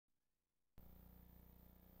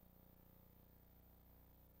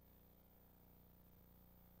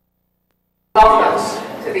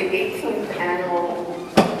to the 18th annual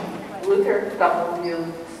Luther W.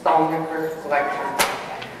 Stalnaker Lecture.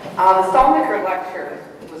 The Stalnaker Lecture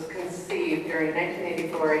was conceived during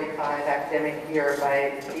 1984-85 academic year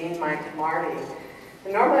by Dean Mike Marty.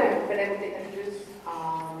 And normally I've been able to introduce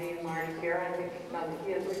Dean Marty here. I think now that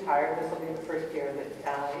he is retired, this will be the first year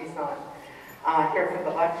that he's not here for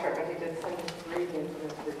the lecture, but he did send his greetings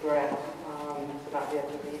and his regret to not be able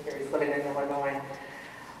to be here. He's living in Illinois.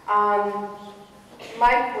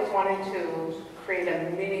 Mike was wanting to create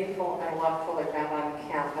a meaningful intellectual event on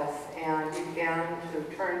campus, and he began to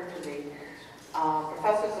turn to the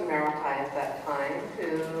professors emeriti at that time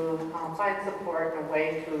to find support and a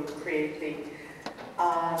way to create the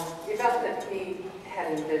event that he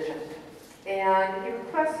had envisioned. And he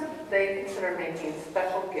requested that they consider making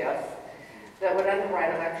special gifts that would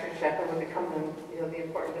underwrite a lectureship and would become the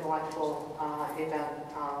important intellectual event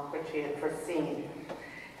which he had foreseen.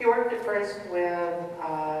 He worked at first with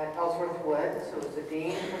Ellsworth Woods, who was the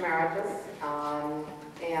Dean Emeritus, and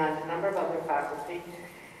a number of other faculty.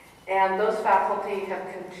 And those faculty have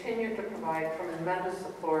continued to provide tremendous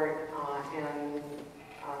support in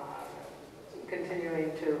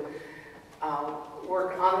continuing to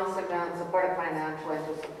work on this event, support it financially, and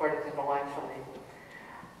to support it intellectually.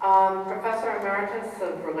 Professor Emeritus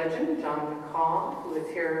of Religion, John McCall, who is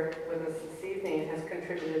here with us this evening, has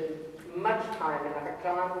contributed much time and effort.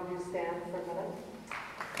 John, would you stand for a minute?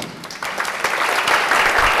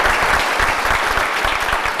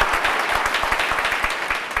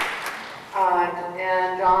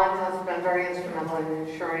 And John has been very instrumental in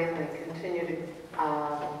ensuring the continued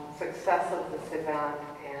success of this event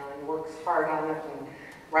and works hard on it and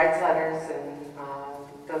writes letters and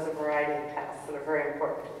does a variety of tasks that are very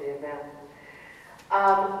important to the event.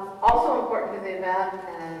 Also important to the event,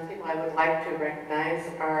 and people I would like to recognize,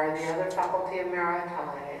 are the other faculty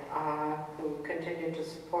emeriti who continue to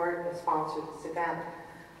support and sponsor this event.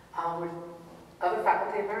 With other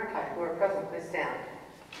faculty emeriti who are present, please stand.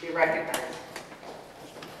 Be recognized.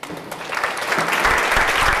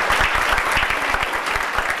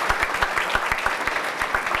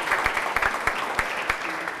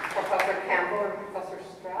 Professor Campbell or Professor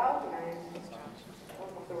Stroud, I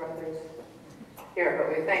don't know if there are others here,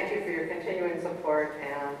 but we thank you for your continuing support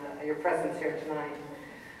and your presence here tonight.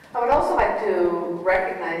 I would also like to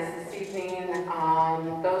recognize this evening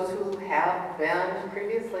those who have been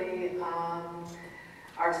previously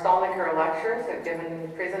our Stalnaker lectures, have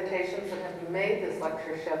given presentations that have made this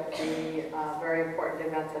lectureship the very important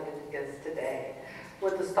event that it is today.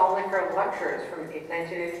 With the Stalnaker lectures from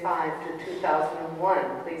 1985 to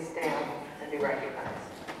 2001, please stand and be recognized.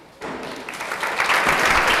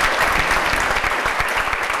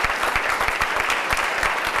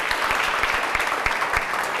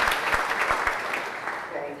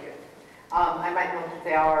 I might note that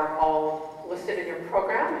they are all listed in your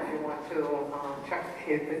program if you want to check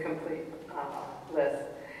the complete list.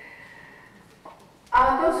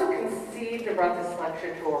 Those who conceived and brought this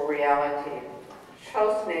lecture to a reality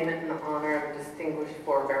chose to name it in honor of a distinguished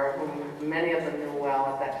forebearer whom many of them knew well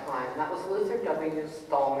at that time. That was Luther W.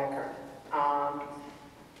 Stalnaker.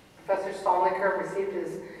 Professor Stalnaker received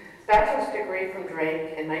his bachelor's degree from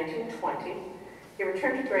Drake in 1920. He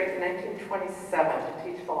returned to Drake in 1927 to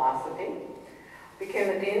teach philosophy, became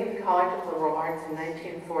the Dean of the College of Liberal Arts in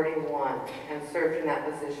 1941, and served in that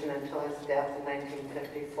position until his death in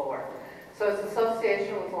 1954. So his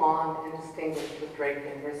association was long and distinguished with Drake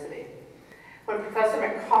University. When Professor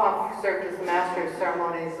McCall served as the Master of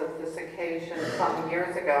Ceremonies of this occasion some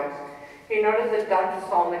years ago, he noted that Dr.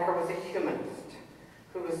 Stalnaker was a humanist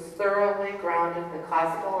who was thoroughly grounded in the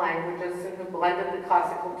classical languages and who blended the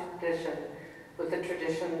classical tradition with the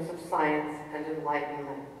traditions of science and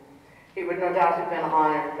enlightenment. He would no doubt have been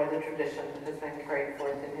honored by the tradition that has been carried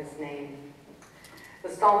forth in his name. The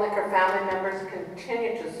Stalnaker family members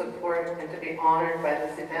continue to support and to be honored by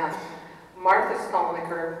this event. Martha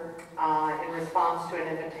Stalnaker, in response to an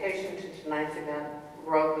invitation to tonight's event,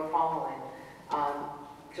 wrote the following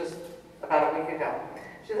just about a week ago.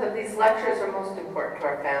 She said, "These lectures are most important to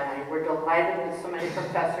our family. We're delighted that so many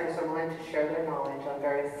professors are willing to share their knowledge on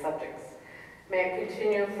various subjects. May it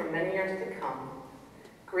continue for many years to come.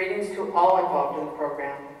 Greetings to all involved in the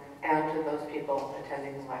program and to those people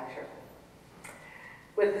attending the lecture."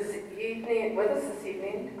 With us this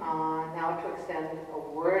evening, now to extend a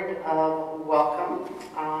word of welcome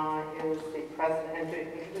is the president, and to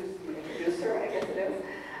introduce the introducer, I guess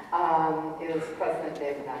it is President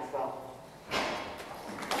David Maxwell.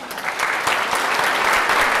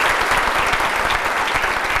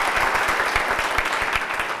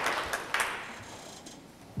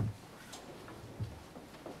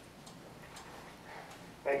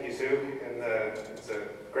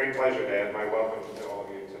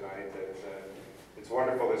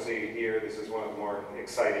 a year, this is one of the more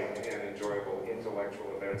exciting and enjoyable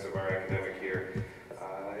intellectual events of our academic year.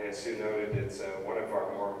 As Sue noted, it's one of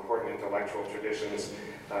our more important intellectual traditions,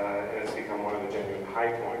 and it's become one of the genuine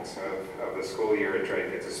high points of the school year at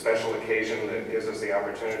Drake. It's a special occasion that gives us the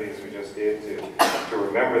opportunity, as we just did, to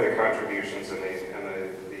remember the contributions and the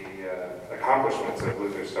accomplishments of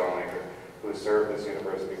Luther Stalnaker, who has served this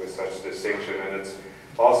university with such distinction. And it's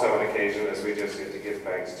also an occasion, as we just did, to give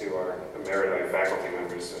thanks to our emeriti faculty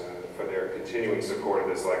members for their continuing support of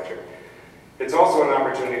this lecture. It's also an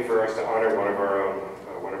opportunity for us to honor one of our own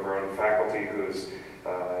faculty whose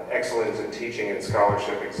excellence in teaching and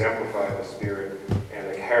scholarship exemplify the spirit and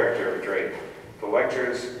the character of Drake. The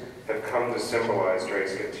lectures have come to symbolize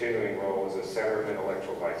Drake's continuing role as a center of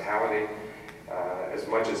intellectual vitality, as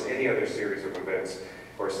much as any other series of events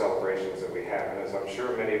or celebrations that we have. And as I'm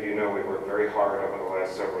sure many of you know, we worked very hard over the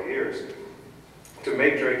last several years to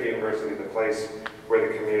make Drake University the place where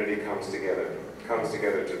the community comes together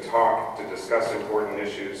to talk, to discuss important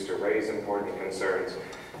issues, to raise important concerns,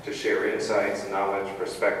 to share insights, knowledge,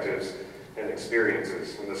 perspectives, and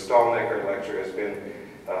experiences. And the Stalnaker lecture has been,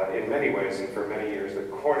 in many ways and for many years, the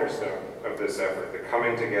cornerstone of this effort, the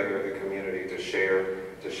coming together of the community to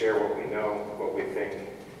share what we know, what we think,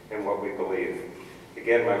 and what we believe.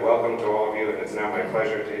 Again, my welcome to all of you, and it's now my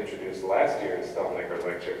pleasure to introduce last year's Stalnaker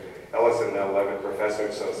lecture, Ellison L. Levitt, Professor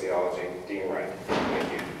of Sociology, Dean Wright.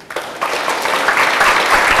 Thank you.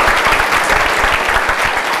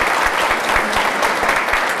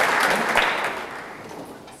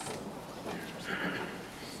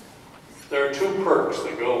 There are two perks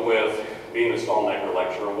that go with being a Stalnaker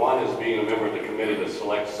lecturer. One is being a member of the committee that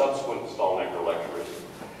selects subsequent Stalnaker lecturers.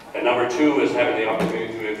 And number two is having the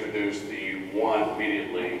opportunity to introduce the one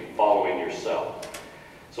immediately following yourself.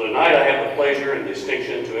 So tonight I have the pleasure and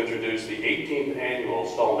distinction to introduce the 18th annual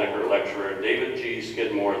Stalnaker lecturer, David G.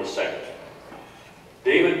 Skidmore II.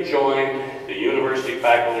 David joined the university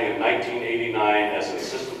faculty in 1989 as an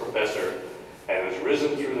assistant professor and has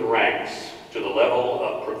risen through the ranks to the level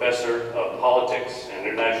of Professor of Politics and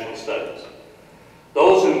International Studies.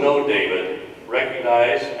 Those who know David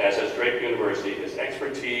recognize, as has Drake University, his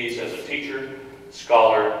expertise as a teacher,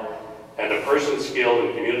 scholar, and a person skilled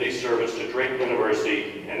in community service to Drake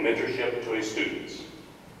University and mentorship to his students.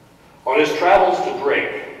 On his travels to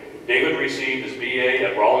Drake, David received his BA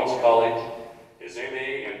at Rollins College, his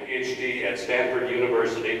MA and PhD at Stanford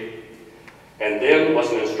University, and then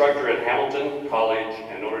was an instructor at Hamilton College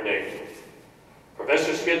and Notre Dame.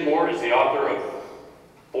 Professor Skidmore is the author of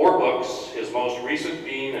 4 books, his most recent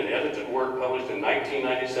being an edited work published in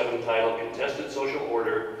 1997 titled Contested Social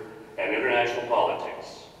Order and International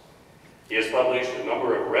Politics. He has published a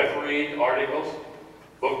number of Reverie articles,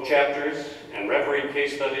 book chapters, and Reverie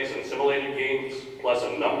case studies and simulated games, plus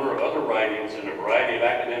a number of other writings in a variety of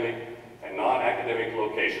academic and non-academic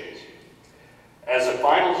locations. As a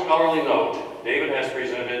final scholarly note, David has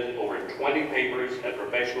presented over 20 papers at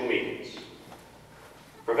professional meetings.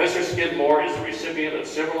 Professor Skidmore is the recipient of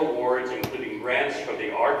several awards, including grants from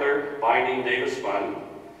the Arthur Binding Davis Fund,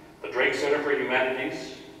 the Drake Center for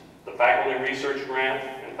Humanities, the Faculty Research Grant,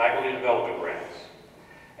 and Faculty Development Grants.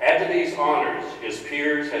 Add to these honors his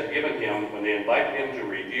peers had given him when they invited him to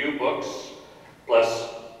review books,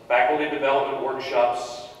 plus faculty development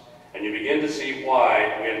workshops, and you begin to see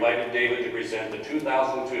why we invited David to present the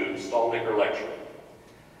 2002 Stalnaker Lecture.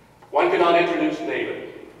 One cannot introduce David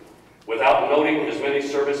without noting his many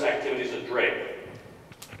service activities at Drake.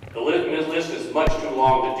 The list is much too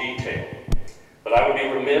long to detail, but I would be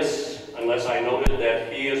remiss unless I noted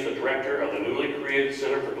that he is the director of the newly created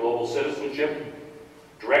Center for Global Citizenship,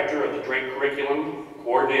 director of the Drake Curriculum,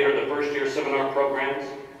 coordinator of the first-year seminar programs,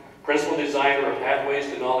 principal designer of Pathways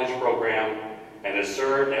to Knowledge program, and has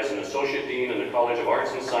served as an associate dean in the College of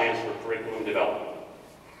Arts and Science for Curriculum Development.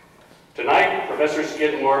 Tonight, Professor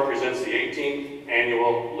Skidmore presents the 18th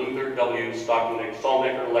annual Luther W.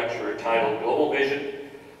 Stalnaker Lecture titled Global Vision,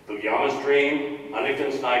 Fukuyama's Dream,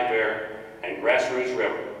 Huntington's Nightmare, and Grassroots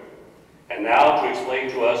Reverie. And now to explain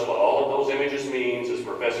to us what all of those images means is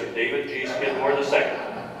Professor David G. Skidmore II.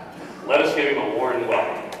 Let us give him a warm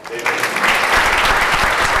welcome. David.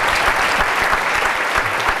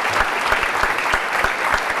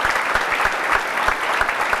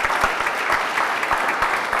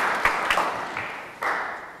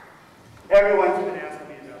 Everyone's been asking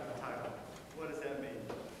me about the title. What does that mean?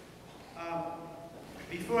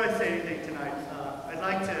 Before I say anything tonight, I'd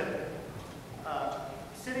like to,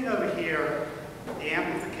 sitting over here, the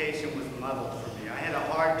amplification was muddled for me. I had a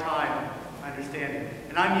hard time understanding.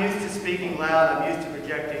 And I'm used to speaking loud, I'm used to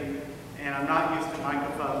projecting, and I'm not used to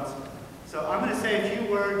microphones. So I'm going to say a few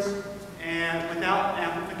words, and without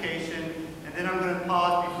amplification, and then I'm going to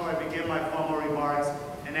pause before I begin my formal remarks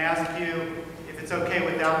and ask you if it's okay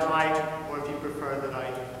without a mic, or if you prefer that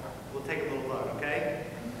I will take a little vote, okay?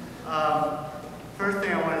 First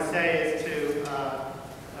thing I want to say is to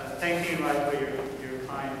thank you, Mike, for your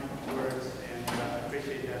kind words, and I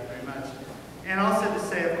appreciate that very much. And also to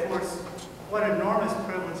say, of course, what an enormous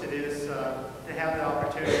privilege it is to have the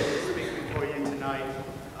opportunity to speak before you tonight,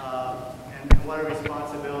 and what a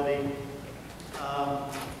responsibility.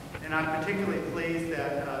 And I'm particularly pleased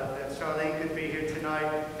that Charlene could be here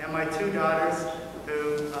tonight, and my two daughters,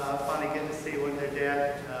 who finally get to see what their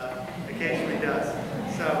dad occasionally does.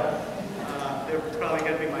 So they're probably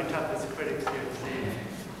going to be my toughest critics here this evening,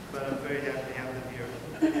 but I'm very happy to have them here.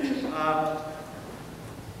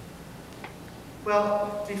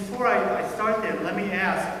 Well, before I start then, let me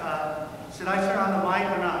ask, should I turn on the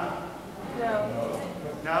mic or not? No.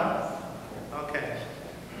 No? Okay.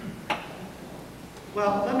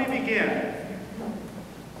 Well, let me begin.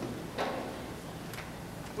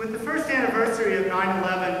 With the first anniversary of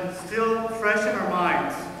 9/11 still fresh in our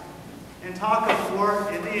minds, and talk of war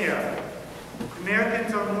in the air,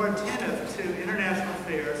 Americans are more attentive to international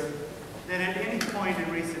affairs than at any point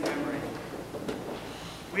in recent memory.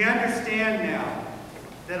 We understand now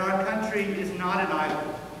that our country is not an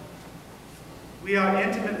island. We are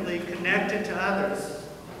intimately connected to others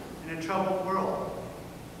in a troubled world.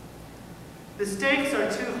 The stakes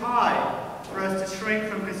are too high for us to shrink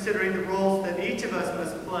from considering the roles that each of us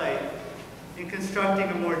must play in constructing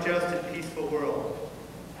a more just and peaceful world.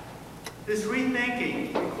 This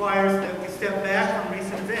rethinking requires that we step back from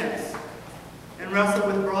recent events and wrestle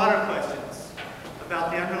with broader questions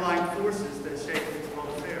about the underlying forces that shape world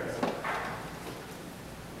affairs.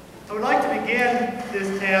 I would like to begin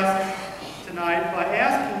this task tonight by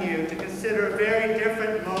asking you to consider a very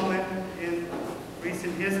different moment in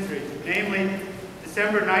recent history, namely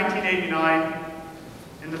December 1989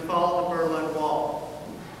 and the fall of the Berlin Wall.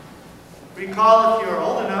 Recall, if you're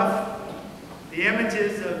old enough, the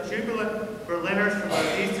images of jubilant Berliners from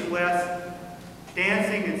both East and West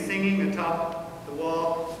dancing and singing atop the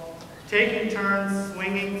wall, taking turns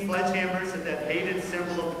swinging sledgehammers at that hated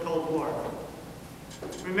symbol of the Cold War.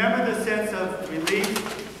 Remember the sense of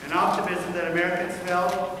relief and optimism that Americans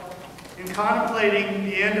felt in contemplating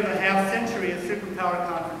the end of a half-century of superpower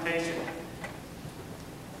confrontation.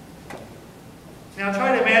 Now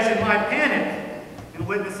try to imagine my panic in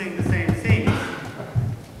witnessing the same scenes.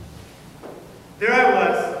 There I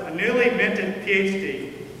was, a newly minted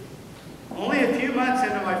PhD, only a few months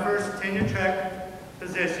into my first tenure-track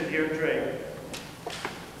position here at Drake,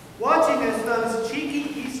 watching as those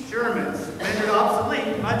cheeky East Germans rendered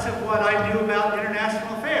obsolete much of what I knew about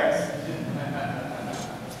international affairs.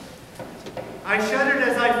 I shuddered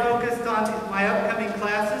as I focused on my upcoming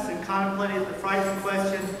classes and contemplated the frightening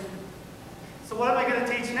question, so what am I going to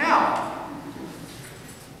teach now?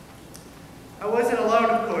 I wasn't alone,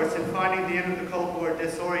 of course, in finding the end of the Cold War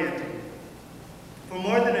disorienting. For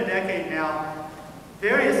more than a decade now,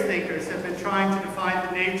 various thinkers have been trying to define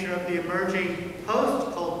the nature of the emerging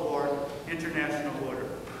post-Cold War international order.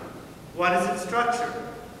 What is its structure?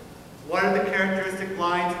 What are the characteristic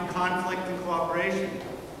lines of conflict and cooperation?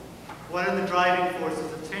 What are the driving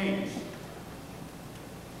forces of change?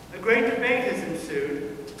 A great debate has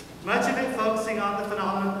ensued, much of it focusing on the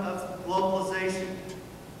phenomenon of globalization.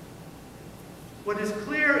 What is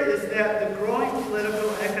clear is that the growing political,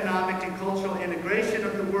 economic, and cultural integration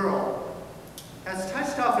of the world has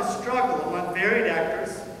touched off a struggle among varied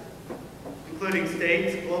actors, including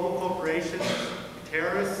states, global corporations,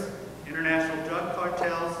 terrorists, international drug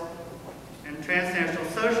cartels, and transnational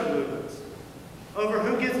social movements, over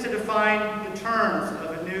who gets to define the terms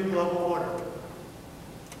of a new global order.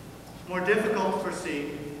 More difficult to foresee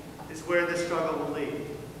is where this struggle will lead.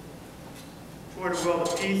 Toward a world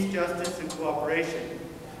of peace, justice, and cooperation,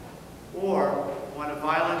 or one of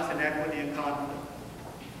violence, inequity, and conflict.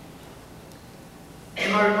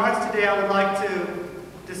 In my remarks today, I would like to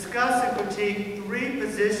discuss and critique three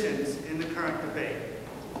positions in the current debate: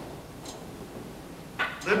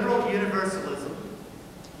 liberal universalism,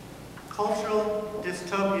 cultural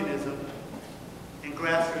dystopianism, and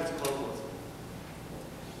grassroots globalism.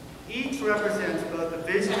 Each represents both a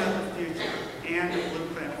vision of the future and a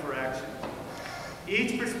blueprint for action.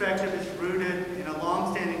 Each perspective is rooted in a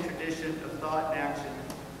long-standing tradition of thought and action,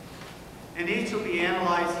 and each will be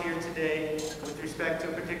analyzed here today with respect to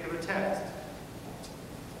a particular text.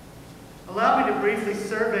 Allow me to briefly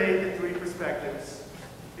survey the three perspectives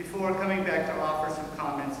before coming back to offer some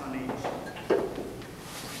comments on each.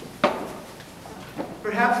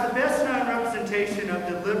 Perhaps the best-known representation of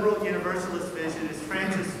the liberal universalist vision is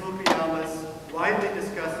Francis Fukuyama widely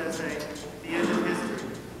discussed as The End of History,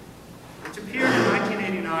 which appeared in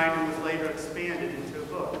 1989 and was later expanded into a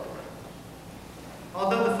book.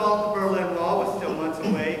 Although the fall of the Berlin Wall was still months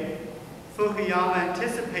away, Fukuyama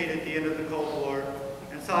anticipated the end of the Cold War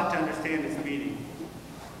and sought to understand its meaning.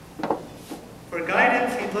 For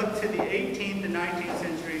guidance, he looked to the 18th and 19th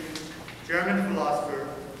century German philosopher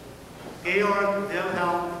Georg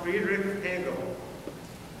Wilhelm Friedrich Hegel.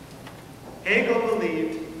 Hegel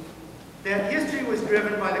believed that history was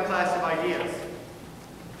driven by the clash of ideas,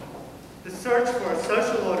 the search for a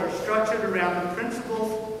social order structured around the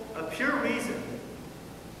principles of pure reason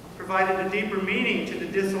provided a deeper meaning to the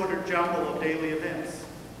disordered jumble of daily events.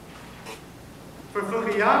 For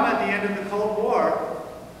Fukuyama, the end of the Cold War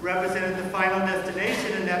represented the final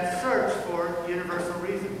destination in that search for universal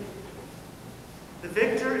reason. The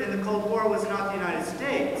victor in the Cold War was not the United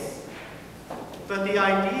States, but the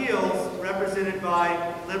ideals represented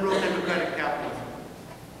by liberal democratic capitalism.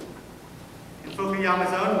 In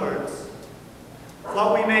Fukuyama's own words,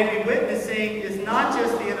 what we may be witnessing is not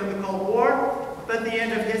just the end of the Cold War, but the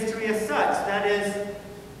end of history as such. That is,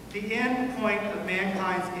 the end point of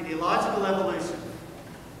mankind's ideological evolution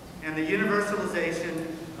and the universalization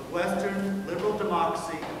of Western liberal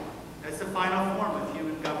democracy as the final form of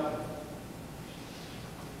human government.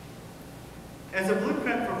 As a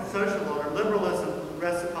blueprint for social order, liberalism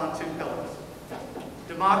rests upon two pillars: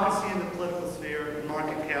 democracy in the political sphere and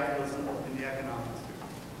market capitalism in the economic sphere.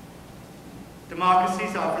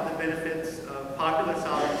 Democracies offer the benefits of popular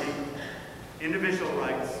sovereignty, individual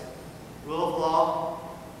rights, rule of law,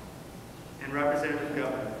 and representative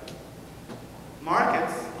government.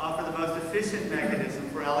 Markets offer the most efficient mechanism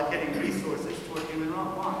for allocating resources toward human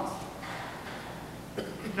wants.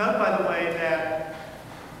 Note, by the way, that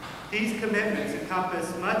these commitments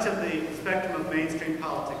encompass much of the spectrum of mainstream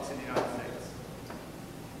politics in the United States.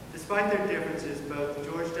 Despite their differences, both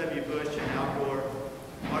George W. Bush and Al Gore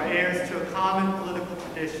are heirs to a common political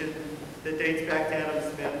tradition that dates back to Adam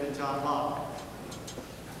Smith and John Locke.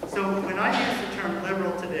 So when I use the term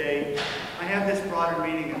liberal today, I have this broader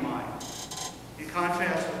meaning in mind, in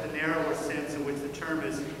contrast with the narrower sense in which the term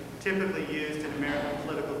is typically used in American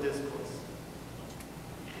political discourse.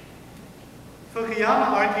 Fukuyama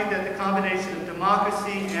argued that the combination of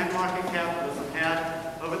democracy and market capitalism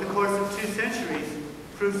had, over the course of 2 centuries,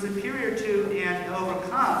 proved superior to and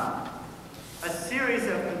overcome a series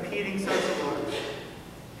of competing social orders.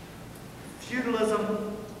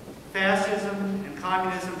 Feudalism, fascism, and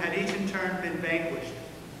communism had each in turn been vanquished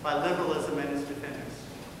by liberalism and its defenders.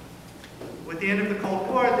 With the end of the Cold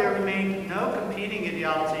War, there remained no competing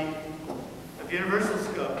ideology of universal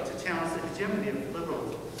scope to challenge the hegemony of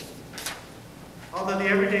liberalism. Although the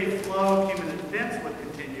everyday flow of human events would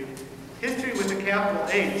continue, history with a capital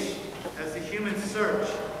H, as the human search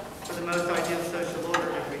for the most ideal social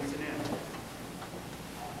order, had reached an end.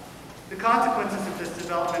 The consequences of this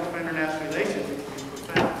development for international relations would be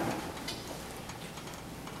profound.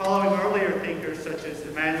 Following earlier thinkers such as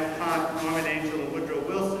Immanuel Kant, Norman Angell, and Woodrow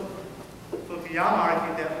Wilson, Fukuyama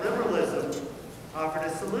argued that liberalism offered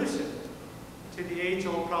a solution to the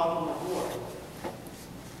age-old problem of war.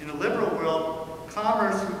 In a liberal world,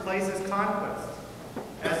 commerce replaces conquest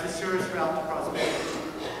as the surest route to prosperity.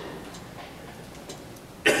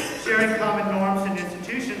 Sharing common norms and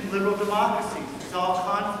institutions, liberal democracies resolve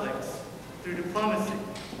conflicts through diplomacy,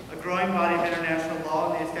 a growing body of international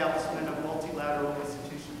law, and the establishment of multilateral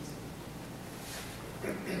institutions.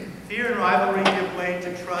 Fear and rivalry give way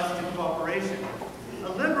to trust and cooperation.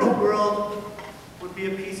 A liberal world would be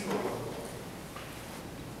a peaceful world.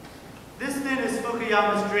 This then is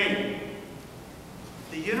Fukuyama's dream: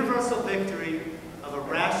 the universal victory of a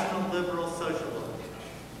rational liberal social order.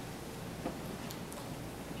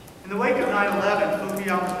 In the wake of 9/11,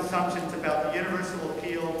 Fukuyama's assumptions about the universal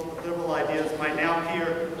appeal of liberal ideas might now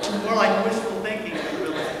appear more like wishful thinking than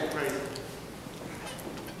realistic praise.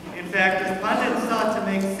 In fact, as pundits sought to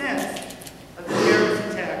make sense of the terrorist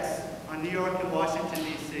attacks on New York and Washington,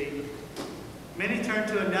 D.C., many turned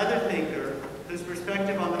to another thinker whose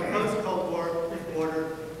perspective on the post-Cold War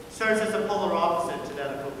order serves as a polar opposite to that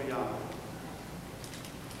of Fukuyama.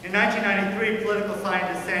 In 1993, political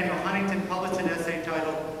scientist Samuel Huntington published an essay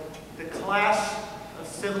titled "The Clash of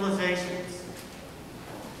Civilizations."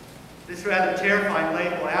 This rather terrifying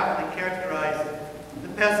label aptly characterized the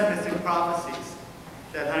pessimistic prophecies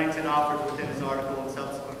that Huntington offered within his article and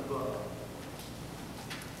subsequent book.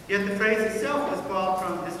 Yet the phrase itself was borrowed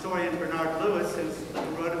from historian Bernard Lewis, who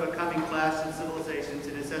wrote of a coming clash of civilizations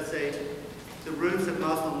in his essay, "The Roots of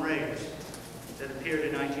Muslim Rage," that appeared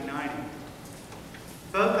in 1990.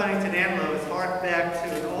 Both Huntington and Lewis hark back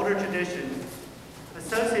to an older tradition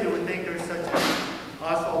associated with thinkers such as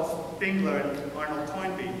Oswald Spengler and Arnold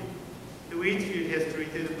Toynbee, who each viewed history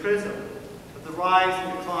through the prism of the rise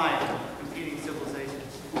and decline of competing civilizations.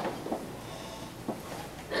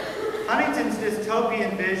 Huntington's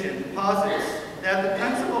dystopian vision posits that the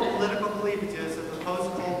principal political cleavages of the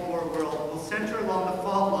post-Cold War world will center along the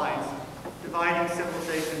fault lines dividing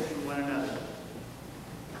civilizations from one another.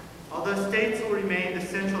 Although states will remain the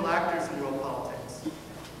central actors in world politics,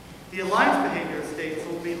 the alliance behavior of states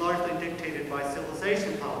will be largely dictated by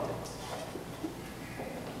civilization politics.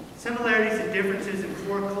 Similarities and differences in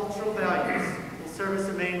core cultural values will serve as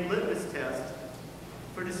the main litmus test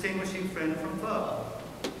for distinguishing friend from foe.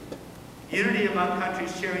 Unity among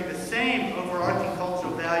countries sharing the same overarching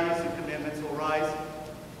cultural values and commitments will rise,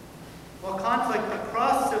 while conflict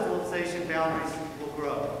across civilization boundaries will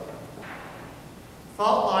grow.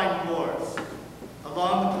 Fault line wars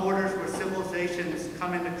along the borders where civilizations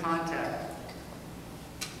come into contact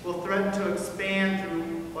will threaten to expand through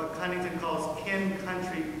what Huntington calls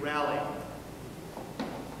kin-country rallying.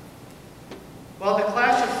 While the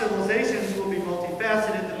clash of civilizations will be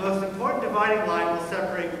multifaceted, the most important dividing line will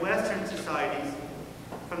separate Western societies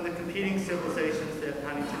from the competing civilizations that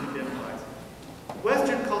Huntington identifies.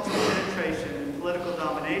 Western cultural penetration and political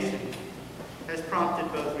domination has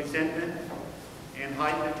prompted both resentment and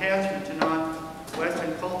heightened attachment to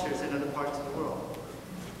non-Western cultures in other parts of the world.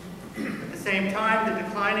 At the same time, the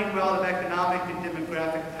declining relative economic and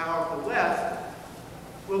demographic power of the West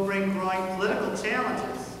will bring growing political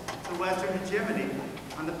challenges to Western hegemony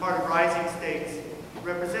on the part of rising states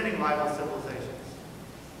representing rival civilizations.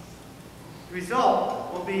 The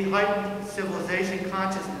result will be heightened civilization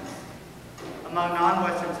consciousness among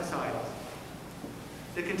non-Western societies.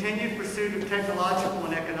 The continued pursuit of technological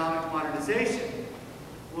and economic modernization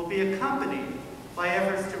will be accompanied by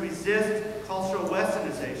efforts to resist cultural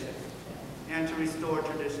westernization and to restore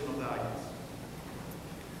traditional values.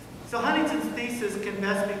 So Huntington's thesis can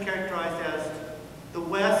best be characterized as the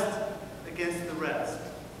West against the rest.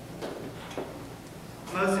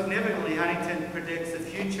 Most significantly, Huntington predicts a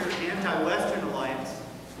future anti-Western alliance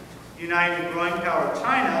uniting the growing power of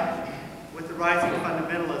China with the rising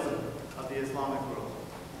fundamentalism of the Islamic world.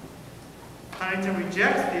 Huntington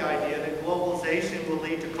rejects the idea that globalization will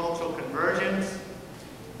lead to cultural convergence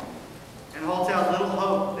and holds out little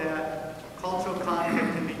hope that cultural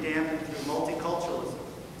conflict can be dampened through multiculturalism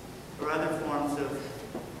or other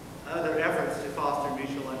efforts to foster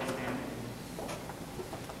mutual understanding.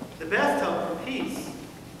 The best hope for peace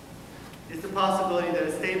is the possibility that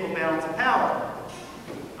a stable balance of power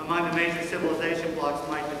among the major civilization blocs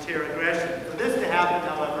might deter aggression. For this to happen,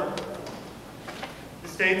 however, the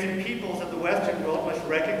states and peoples of the Western world must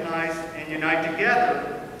recognize and unite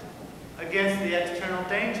together against the external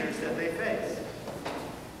dangers that they face.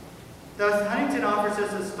 Thus, Huntington offers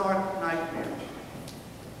us a stark nightmare,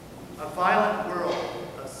 a violent world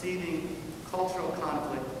of seething cultural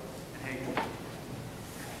conflict and hatred.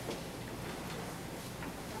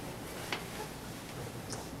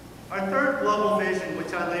 Our third global vision,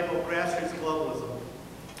 which I label grassroots globalism,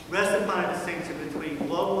 rests upon a distinction between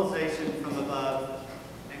globalization from above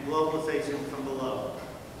and globalization from below.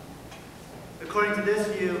 According to this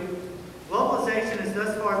view, globalization has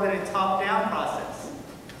thus far been a top-down process,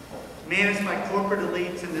 managed by corporate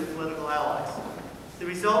elites and their political allies. The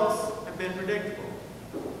results have been predictable.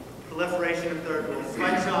 Proliferation of third world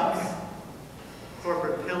sweatshops,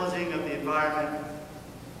 corporate pillaging of the environment,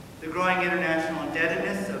 the growing international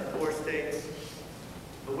indebtedness of poor states,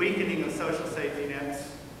 a weakening of social safety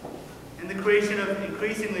nets, and the creation of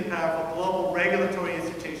increasingly powerful global regulatory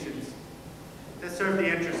institutions that serve the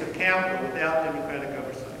interests of capital without democratic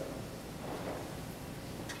oversight.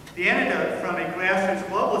 The antidote from a grassroots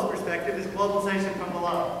globalist perspective is globalization from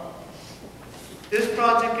below. This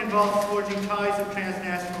project involves forging ties of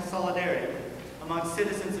transnational solidarity among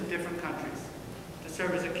citizens of different countries to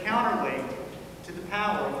serve as a counterweight to the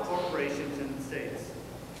power of corporations and the states.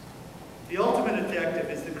 The ultimate objective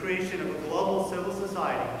is the creation of a global civil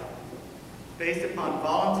society based upon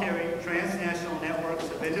voluntary transnational networks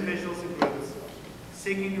of individuals and groups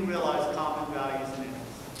seeking to realize common values and interests.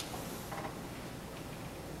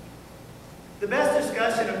 The best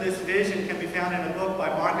discussion of this vision can be found in a book by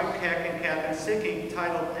Margaret Keck and Catherine Sicking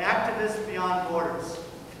titled Activists Beyond Borders.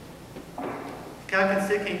 Keck and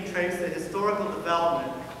Sicking trace the historical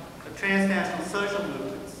development of transnational social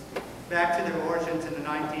movements back to their origins in the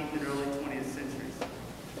 19th and early 20th centuries.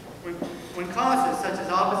 When causes such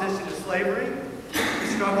as opposition to slavery, the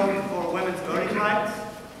struggle for women's voting rights,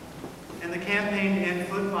 and the campaign to end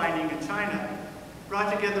foot binding in China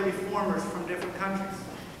brought together reformers from different countries.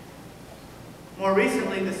 More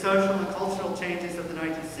recently, the social and cultural changes of the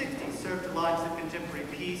 1960s served to launch the contemporary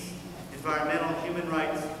peace, environmental, human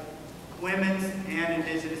rights, women's, and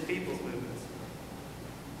indigenous peoples movements.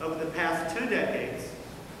 Over the past 2 decades,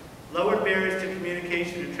 lowered barriers to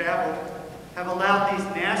communication and travel have allowed these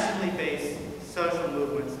nationally based social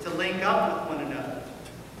movements to link up with one another,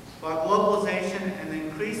 while globalization and the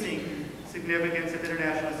increasing significance of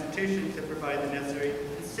international institutions have provided the necessary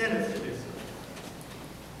incentives to do so.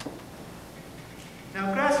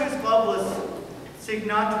 Now, grassroots globalists seek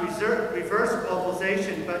not to reverse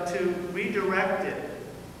globalization, but to redirect it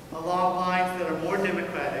along lines that are more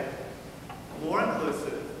democratic, more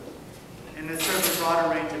inclusive, and that serve a broader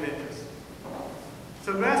range of interests.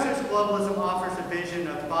 So grassroots globalism offers a vision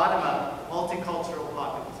of bottom-up, multicultural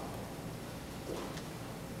populism.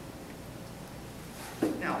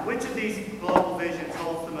 Now, which of these global visions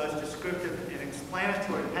holds the most descriptive and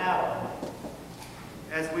explanatory power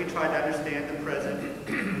as we try to understand the present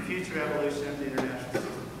and future evolution of the international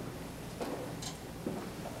system?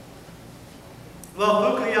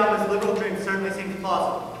 Well, Fukuyama's liberal dream certainly seems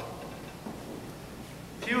plausible.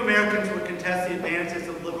 Few Americans would contest the advantages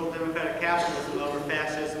of liberal democratic capitalism over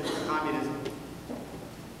fascism or communism.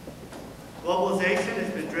 Globalization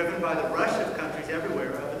has been driven by the rush of countries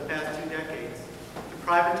everywhere over the past 2 decades to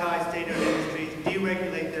privatize state-owned industries,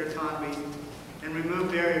 deregulate their economies, and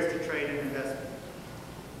remove barriers to trade and investment.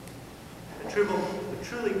 A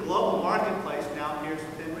truly global marketplace now appears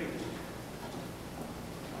within reach.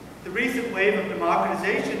 The recent wave of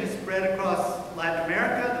democratization has spread across Latin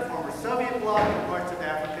America, the former Soviet bloc, and parts of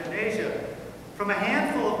Africa and Asia, from a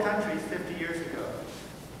handful of countries 50 years ago.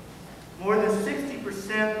 More than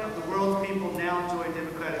 60% of the world's people now enjoy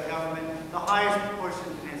democratic government, the highest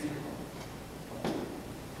proportion in history.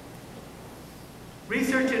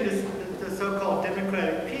 Research into the so-called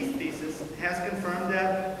democratic peace thesis has confirmed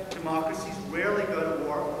that democracies rarely go to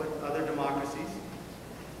war with other democracies.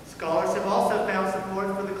 Scholars have also found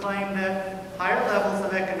support for the claim that higher levels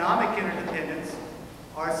of economic interdependence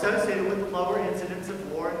are associated with lower incidents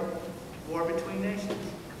of war and war between nations.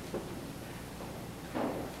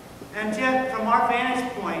 And yet, from our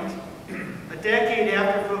vantage point, a decade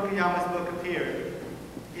after Fukuyama's book appeared,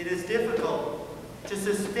 it is difficult to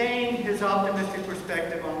sustain his optimistic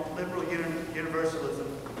perspective on liberal universalism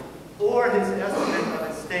or his estimate of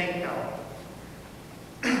its staying power.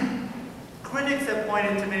 Critics have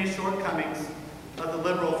pointed to many shortcomings of the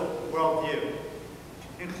liberal worldview,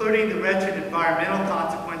 including the wretched environmental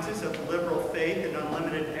consequences of liberal faith in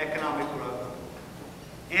unlimited economic growth,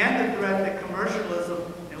 and the threat that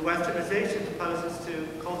commercialism and westernization poses to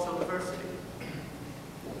cultural diversity.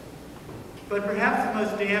 But perhaps the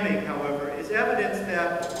most damning, however, is evidence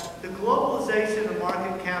that the globalization of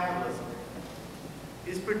market capitalism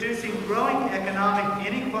is producing growing economic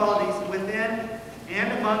inequalities within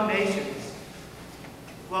and among nations,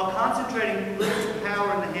 while concentrating political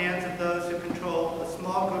power in the hands of those who control a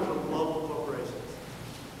small group of global corporations.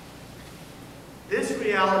 This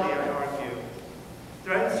reality, I argue,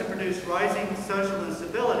 threatens to produce rising social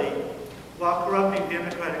instability while corrupting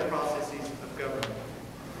democratic processes of government.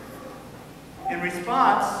 In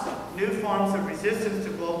response, new forms of resistance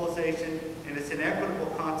to globalization and its inequitable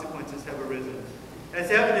consequences have arisen, as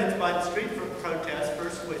evidenced by the street protests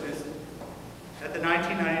first witnessed at the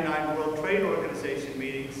 1999 World Trade Organization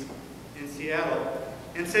meetings in Seattle,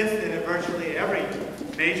 and since then at virtually every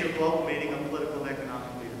major global meeting of political and economic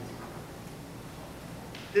leaders.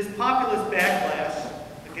 This populist backlash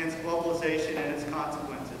against globalization and its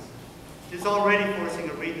consequences is already forcing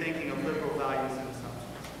a rethinking of liberal values and assumptions.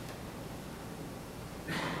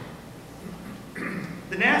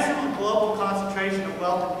 The national and global concentration of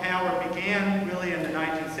wealth and power began really in the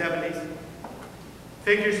 1970s.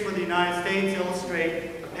 Figures for the United States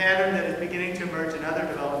illustrate a pattern that is beginning to emerge in other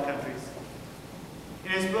developed countries.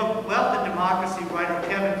 In his book, Wealth and Democracy, writer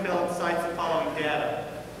Kevin Phillips cites the following data,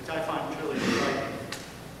 which I find truly striking.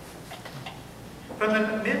 From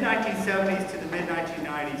the mid-1970s to the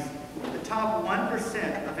mid-1990s, the top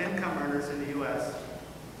 1% of income earners in the U.S.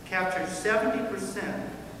 captured 70%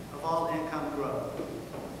 of all income growth.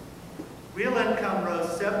 Real income rose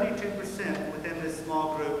 72% within this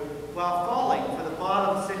small group, while falling for the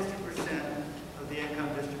bottom 60% of the income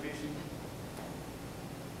distribution.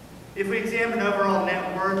 If we examine overall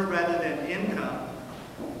net worth rather than income,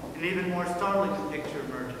 an even more startling picture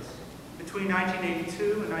emerges. Between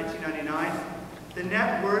 1982 and 1999, the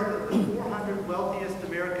net worth of the 400 wealthiest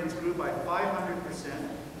Americans grew by 500%.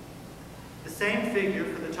 The same figure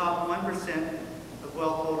for the top 1% of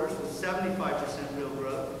wealth holders was 75% real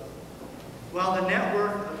growth, while the net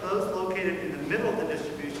worth of those located in the middle of the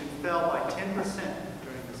distribution fell by 10%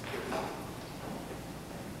 during this period.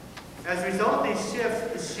 As a result of these shifts,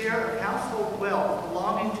 the share of household wealth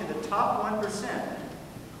belonging to the top 1%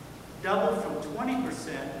 doubled from 20%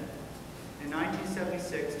 in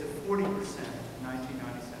 1976 to 40% in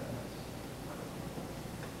 1997.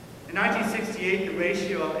 In 1968, the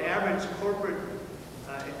ratio of average corporate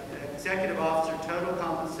executive officer total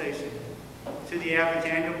compensation to the average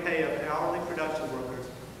annual pay of hourly production workers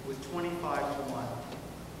was 25 to 1.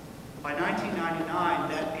 By 1999,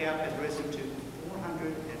 that gap had risen to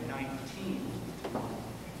 419 to 1.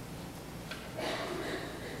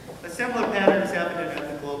 A similar pattern is evident at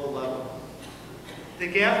the global level. The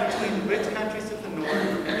gap between the rich countries of the North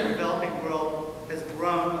and the developing world has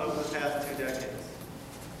grown over the past 2 decades.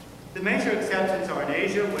 The major exceptions are in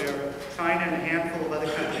Asia, where China and a handful of other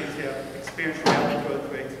countries have experienced rapid growth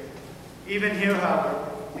rates. Even here, however,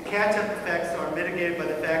 the catch-up effects are mitigated by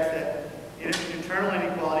the fact that internal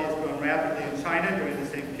inequality has grown rapidly in China during the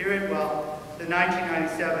same period, while the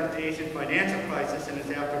 1997 Asian financial crisis and its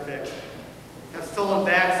aftereffects have stolen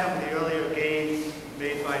back some of the earlier gains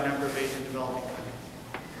made by a number of Asian developing countries.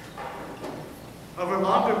 Over a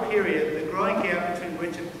longer period, the growing gap between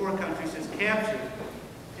rich and poor countries is captured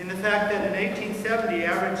in the fact that in 1870,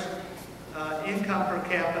 average income per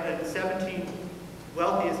capita in the 17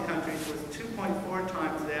 wealthiest countries was 2.4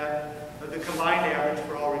 times that of the combined average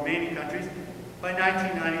for all remaining countries. By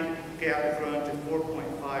 1990, the gap has grown to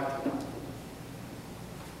 4.5 to 1.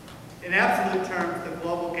 In absolute terms, the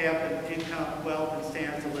global gap in income, wealth, and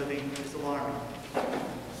standards of living is alarming.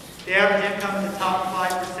 The average income in the top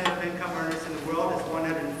 5% of income earners in the world is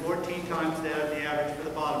 114 times that of the average for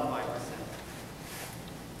the bottom 5%.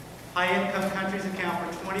 High-income countries account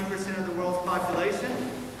for 20% of the world's population,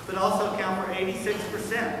 but also account for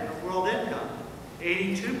 86% of world income,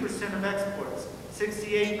 82% of exports,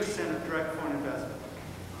 68% of direct foreign investment.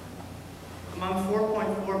 Among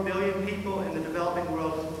 4.4 billion people in the developing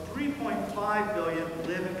world, 3.5 billion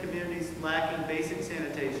live in communities lacking basic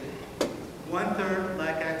sanitation. 1/3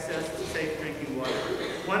 lack access to safe drinking water.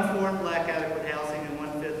 1/4 lack adequate housing, and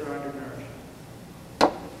 1/5 are undernourished.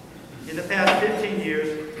 In the past 15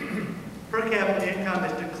 years, per capita income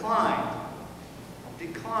has declined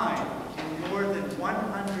in more than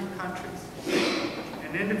 100 countries,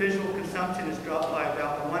 and individual consumption has dropped by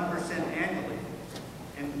about 1% annually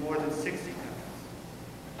in more than 60 countries.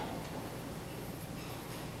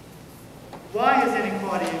 Why has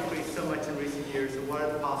inequality increased so much in recent years, and what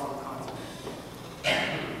are the possible consequences?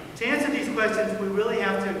 To answer these questions, we really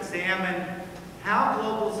have to examine how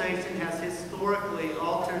globalization has historically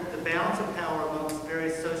altered the balance of power amongst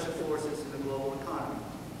various social forces in the global economy.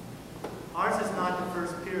 Ours is not the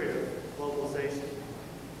first period of globalization.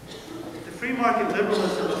 The free market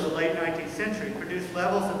liberalism of the late 19th century produced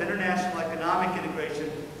levels of international economic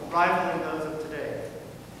integration rivaling those of today.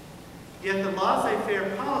 Yet the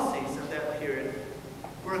laissez-faire policies of that period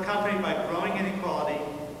were accompanied by growing inequality,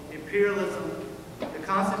 imperialism, the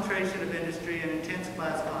concentration of industry, and intense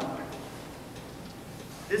class conflict.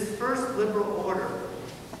 This first liberal order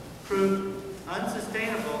proved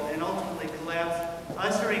unsustainable and ultimately collapsed,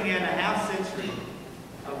 ushering in a half-century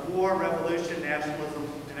of war, revolution, nationalism,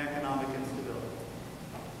 and economic instability.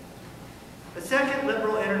 A second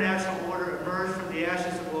liberal international order emerged from the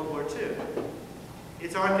ashes of World War II.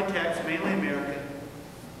 Its architects, mainly American,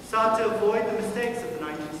 sought to avoid the mistakes of the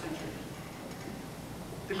 19th century.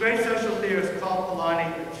 The great social theorist Paul Polanyi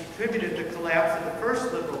attributed the collapse of the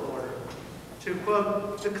first liberal order to,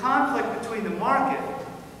 quote, the conflict between the market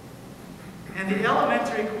and the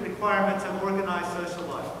elementary requirements of organized social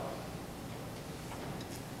life.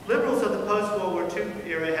 Liberals of the post-World War II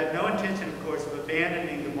era had no intention, of course, of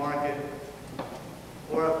abandoning the market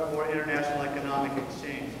or international economic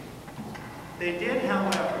exchange. They did,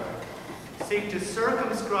 however, seek to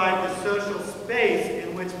circumscribe the social space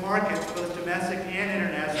in which markets, both domestic and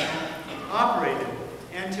international, operated,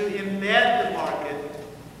 and to embed the market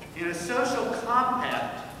in a social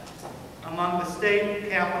compact among the state,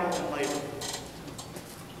 capital, and labor.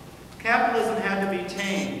 Capitalism had to be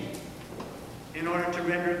tamed in order to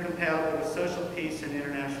render it compatible with social peace and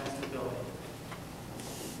international stability.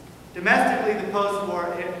 Domestically, the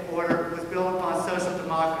post-war order was built upon social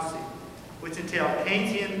democracy, which entailed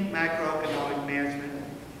Keynesian macroeconomic management,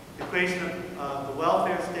 the creation of the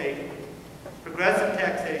welfare state, progressive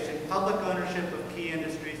taxation, public ownership of key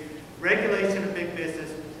industries, regulation of big business,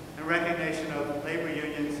 and recognition of labor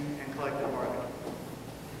unions and collective bargaining.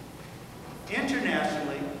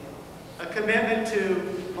 Internationally, a commitment to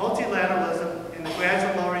multilateralism and the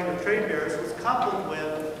gradual lowering of trade barriers was coupled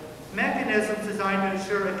with mechanisms designed to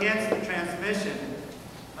ensure against the transmission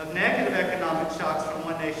of negative economic shocks from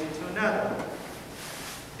one nation to another.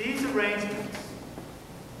 These arrangements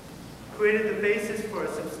created the basis for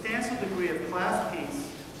a substantial degree of class peace,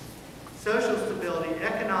 social stability,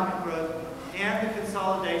 economic growth, and the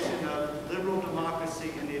consolidation of liberal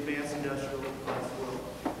democracy in the advanced industrialized world.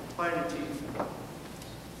 Quite an achievement.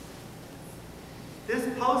 This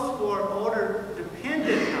post-war order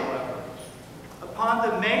depended, however, upon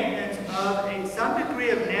the maintenance of some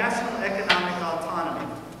degree of national economic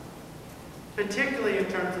autonomy, particularly in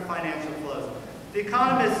terms of financial flows. The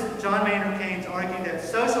economist John Maynard Keynes argued that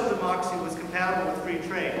social democracy was compatible with free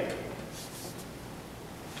trade,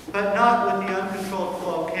 but not with the uncontrolled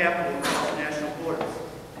flow of capital across national borders,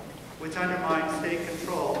 which undermines state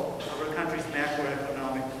control over a country's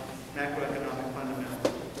macroeconomic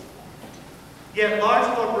fundamentals. Yet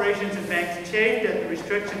large corporations and banks chafed at the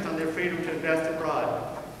restrictions on their freedom to invest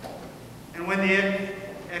abroad. And when the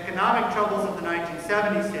economic troubles of the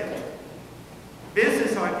 1970s hit,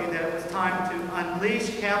 business argued that it was time to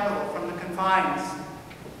unleash capital from the confines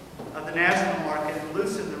of the national market and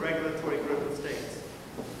loosen the regulatory grip of states.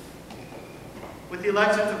 With the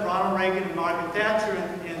elections of Ronald Reagan and Margaret Thatcher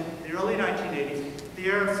in the early 1980s, the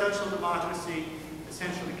era of social democracy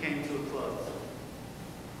essentially came to a close.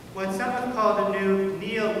 What some have called a new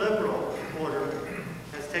neoliberal order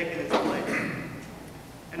has taken its place.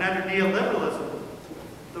 And under neoliberalism,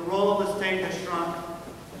 the role of the state has shrunk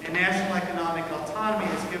and national economic autonomy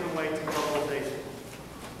has given way to globalization.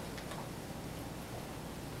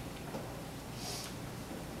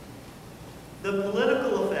 The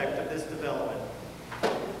political effect of this development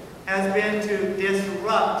has been to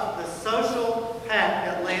disrupt the social pact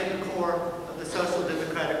that lay at the core of the social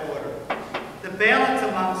democratic order. The balance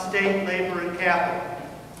among state, labor, and capital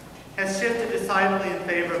has shifted decidedly in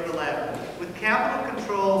favor of the latter. With capital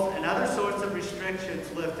controls and other sorts of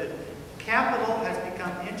restrictions lifted, capital has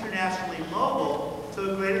become internationally mobile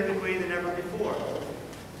to a greater degree than ever before.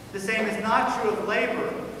 The same is not true of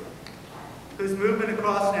labor, whose movement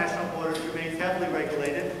across national borders remains heavily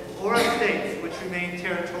regulated, or of states, which remain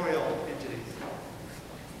territorial entities.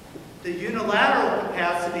 The unilateral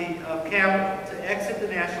capacity of capital to exit the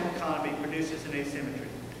national economy produces an asymmetry.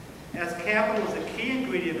 As capital is a key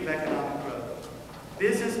ingredient of economic growth,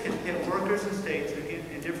 business can pit workers and states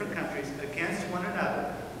in different countries against one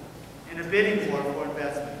another in a bidding war for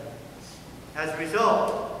investment. As a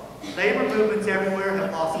result, labor movements everywhere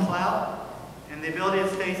have lost clout, and the ability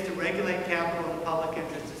of states to regulate capital in the public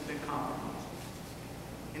interest has been compromised.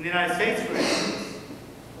 In the United States, for instance,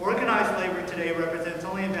 organized labor today represents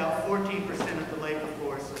only about 14% of the labor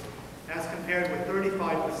force, as compared with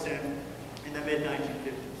 35% in the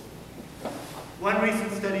mid-1950s. One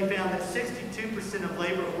recent study found that 62% of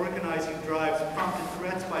labor organizing drives prompted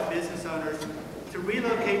threats by business owners to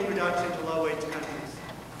relocate production to low-wage countries.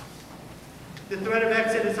 The threat of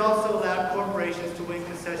exit has also allowed corporations to win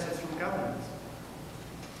concessions from governments.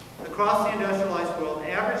 Across the industrialized world,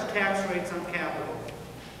 average tax rates on capital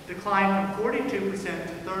declined from 42% to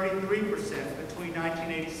 33% between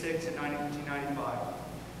 1986 and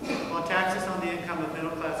 1995, while taxes on the income of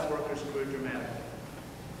middle-class workers grew dramatically.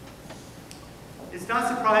 It's not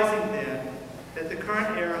surprising, then, that the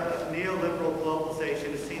current era of neoliberal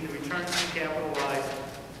globalization has seen the returns to capital rise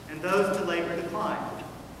and those to labor decline,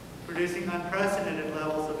 producing unprecedented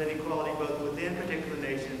levels of inequality both within particular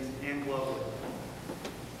nations and globally.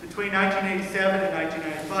 Between 1987 and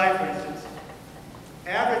 1995, for instance,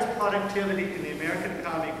 average productivity in the American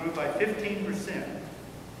economy grew by 15%.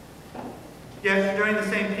 Yet during the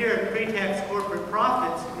same period, pre-tax corporate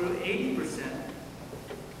profits grew 80%,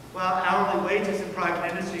 while hourly wages in private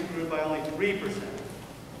industry grew by only 3%.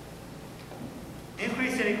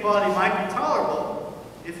 Increased inequality might be tolerable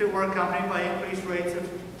if it were accompanied by increased rates of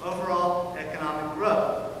overall economic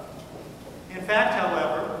growth. In fact,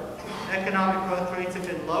 however, economic growth rates have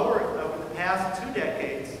been lower over the past 2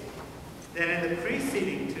 decades than in the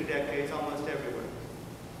preceding 2 decades almost everywhere.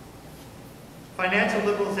 Financial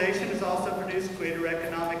liberalization has also produced greater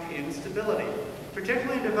economic instability,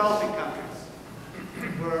 particularly in developing countries,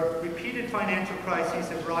 where repeated financial crises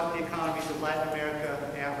have rocked the economies of Latin America,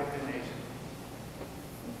 Africa, and Asia.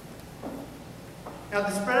 Now,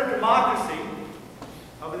 the spread of democracy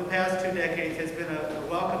over the past 2 decades has been a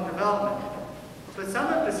welcome development, but some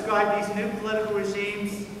have described these new political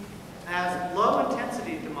regimes as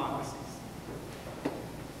low-intensity democracies.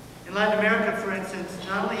 In Latin America, for instance,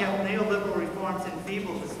 not only have neoliberal reforms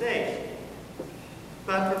enfeebled the state,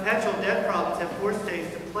 but perpetual debt problems have forced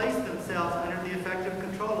states to place themselves under the effective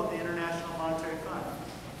control of the International Monetary Fund.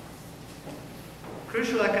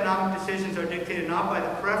 Crucial economic decisions are dictated not by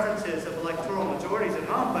the preferences of electoral majorities at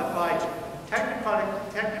home, but by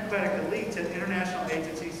technocratic elites at international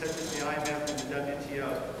agencies such as the IMF and the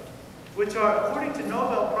WTO. which are, according to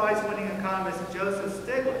Nobel Prize-winning economist Joseph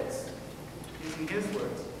Stiglitz, using his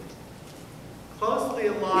words, closely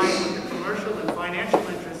aligned with the commercial and financial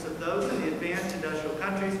interests of those in the advanced industrial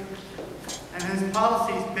countries, and whose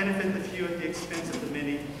policies benefit the few at the expense of the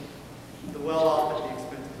many, the well-off at the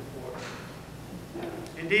expense of the poor.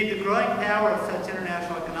 Indeed, the growing power of such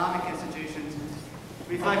international economic institutions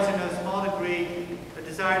reflects in no small degree a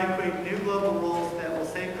desire to create new global rules that will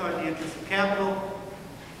safeguard the interests of capital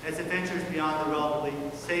as it ventures beyond the relatively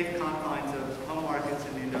safe confines of home markets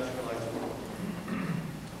in the industrialized world.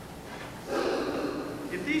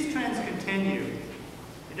 If these trends continue,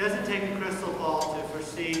 it doesn't take a crystal ball to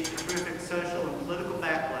foresee the terrific social and political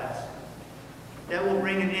backlash that will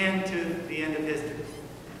bring an end to the end of history.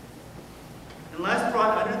 Unless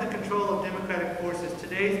brought under the control of democratic forces,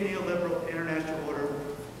 today's neoliberal international order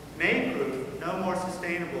may prove no more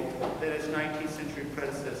sustainable than its 19th century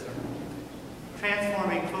predecessor,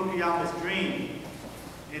 transforming Fukuyama's dream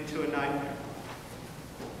into a nightmare.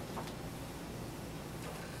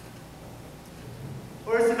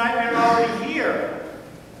 Or is the nightmare already here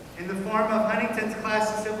in the form of Huntington's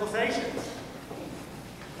class of civilizations?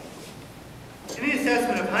 Any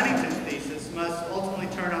assessment of Huntington's thesis must ultimately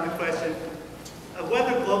turn on the question of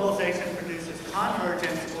whether globalization produces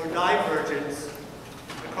convergence or divergence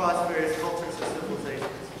across various cultures and civilizations.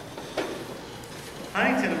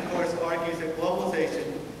 Huntington, of course, argues that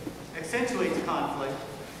globalization accentuates conflict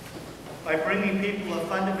by bringing people of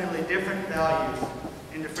fundamentally different values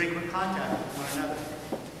into frequent contact with one another.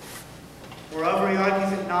 Moreover, he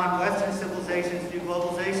argues that non-Western civilizations view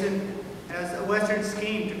globalization as a Western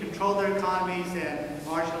scheme to control their economies and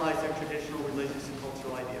marginalize their traditional religious and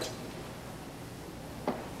cultural ideas.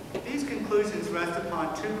 These conclusions rest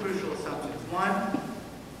upon two crucial assumptions. One,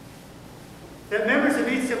 that members of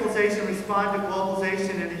each civilization respond to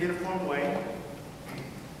globalization in a uniform way.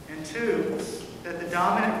 And two, that the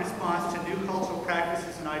dominant response to new cultural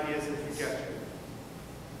practices and ideas is rejection.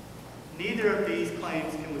 Neither of these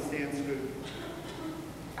claims can withstand scrutiny.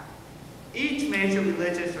 Each major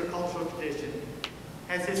religious or cultural tradition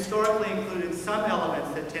has historically included some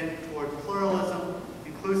elements that tend toward pluralism,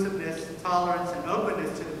 inclusiveness, tolerance, and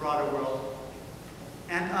openness to the broader world,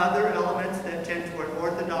 and other elements that tend toward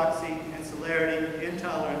orthodoxy, insularity,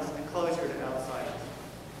 intolerance, and closure to outsiders.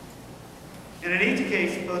 And in each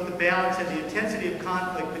case, both the balance and the intensity of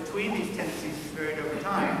conflict between these tendencies has varied over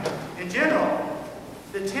time. In general,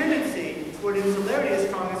 the tendency toward insularity is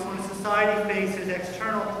strongest when a society faces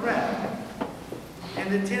external threat,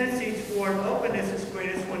 and the tendency toward openness is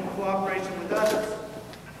greatest when cooperation with others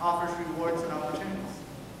offers rewards and opportunities.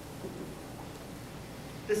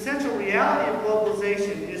 The central reality of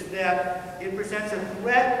globalization is that it presents a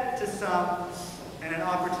threat to some and an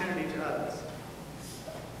opportunity to others.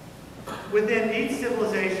 Within each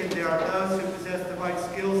civilization, there are those who possess the right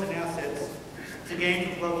skills and assets to gain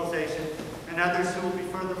from globalization, and others who will be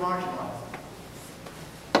further marginalized.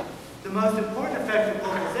 The most important effect of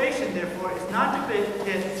globalization, therefore, is not to pit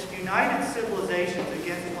united civilizations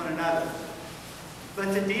against one another,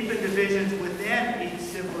 but to deepen divisions within each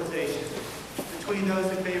civilization between those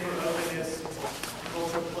who favor openness,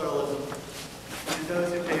 cultural pluralism, and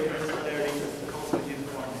those who favor insularity and cultural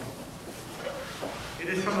uniformity. It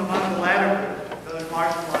is from among the latter group, those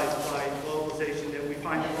marginalized by globalization, that we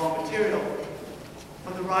find the raw material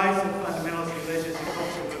for the rise of fundamentalist religious and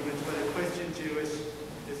cultural movements, whether Christian, Jewish,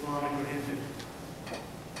 Islamic, or Hindu.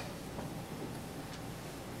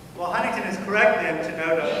 While Huntington is correct, then, to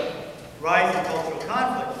note a rise in cultural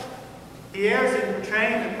conflict, he errs in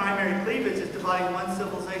portraying the primary cleavage as dividing one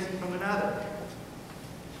civilization from another.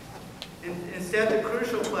 Instead, the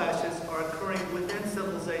crucial clashes are occurring within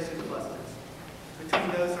civilization clusters,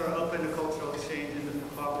 between those who are open to cultural exchange and the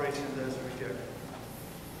cooperation of those who reject it.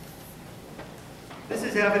 This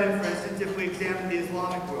is evident, for instance, if we examine the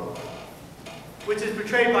Islamic world, which is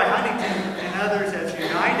portrayed by Huntington and others as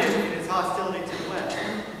united in its hostility to the West.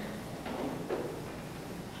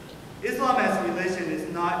 Islam as a religion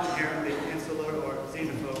is not inherently insular or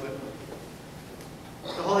xenophobic.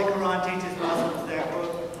 The Holy Quran teaches Muslims that,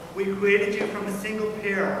 quote, "We created you from a single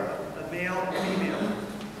pair, a male and female,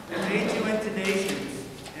 and made you into nations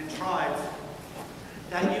and tribes,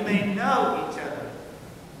 that you may know each other,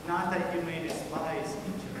 not that you may despise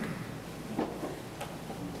each other."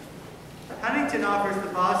 Huntington offers the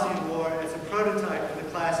Bosnian War as a prototype of the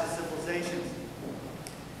clash of civilizations.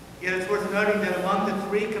 Yet it's worth noting that among the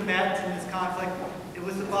three combatants in this conflict, it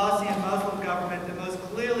was the Bosnian Muslim government that most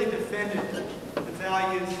clearly defended the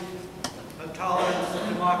values of tolerance,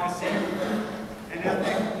 democracy, and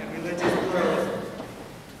ethnic and religious pluralism.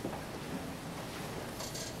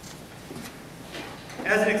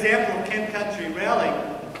 As an example of Kin Country rallying,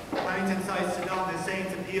 Huntington cites Saddam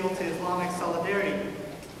Hussein's appeal to Islamic solidarity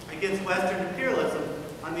against Western imperialism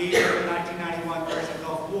on the eve of the 1991 Persian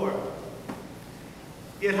Gulf War.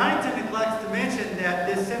 Yet Huntington neglects to mention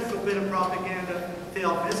that this cynical bit of propaganda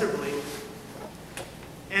failed miserably,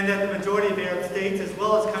 and that the majority of Arab states, as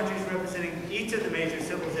well as countries representing each of the major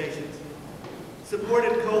civilizations,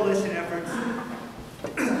 supported coalition efforts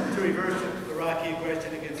to reverse Iraqi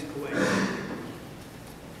aggression against Kuwait.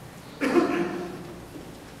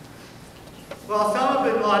 While Osama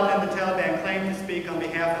bin Laden and the Taliban claim to speak on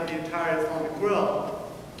behalf of the entire Islamic world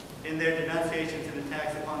in their denunciations and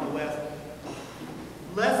attacks upon the West,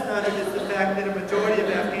 less noted is the fact that a majority of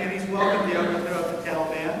Afghanis welcomed the overthrow of the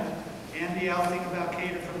Taliban and the ousting of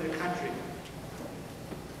al-Qaeda from their country.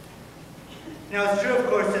 Now, it's true, of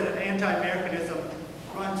course, that anti-Americanism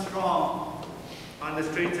runs strong on the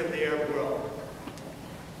streets of the Arab world.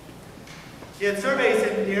 Yet surveys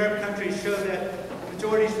in the Arab countries show that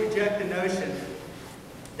majorities reject the notion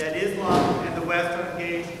that Islam and the West are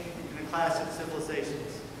engaged in a clash of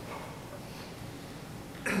civilizations.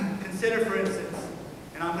 Consider, for instance,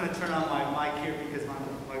 and I'm going to turn on my mic here because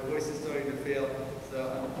my voice is starting to fail.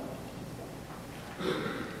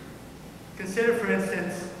 Consider, for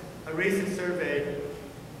instance, a recent survey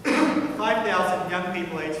of 5,000 young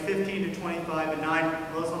people aged 15 to 25 in 9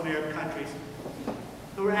 Muslim Arab countries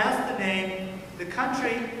who were asked to name the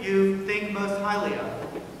country you think most highly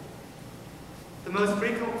of. The most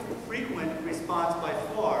frequent response by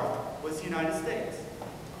far was the United States.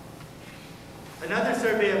 Another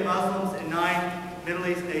survey of Muslims in 9 Middle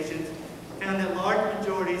East nations found that large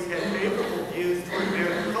majorities had favorable views toward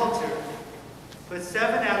American culture, but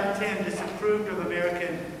 7 out of 10 disapproved of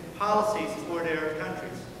American policies toward Arab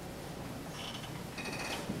countries.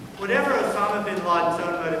 Whatever Osama bin Laden's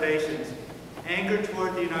own motivations, anger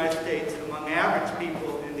toward the United States among average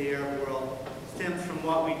people in the Arab world stems from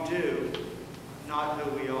what we do, not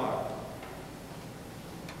who we are.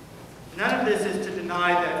 None of this is to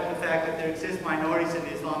deny the fact that there exist minorities in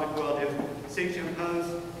the Islamic world who seek to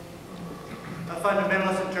impose a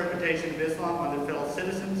fundamentalist interpretation of Islam on their fellow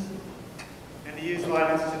citizens and to use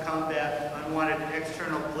violence to combat unwanted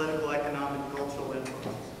external political, economic, and cultural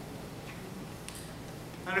influences.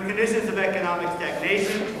 Under conditions of economic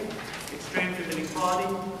stagnation, extremes of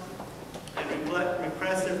inequality, and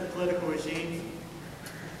repressive political regimes,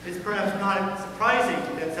 it's perhaps not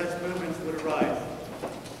surprising that such movements would arise.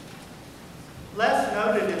 Less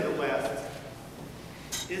noted in the West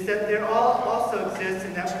is that there also exists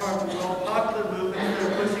in that part of the world popular movements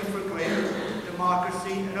that are pushing for greater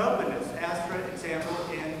democracy and openness, as for example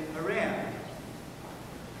in Iran.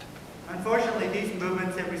 Unfortunately, these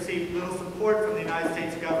movements have received little support from the United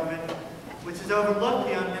States government, which has overlooked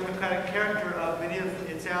the undemocratic character of many of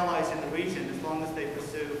its allies in the region as long as they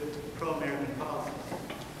pursue pro-American policies.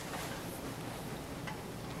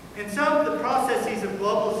 And so the processes of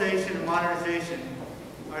globalization and modernization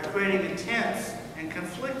are creating intense and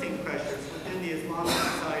conflicting pressures within the Islamic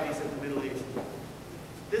societies of the Middle East.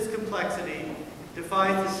 This complexity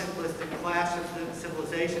defies the simplistic clash of the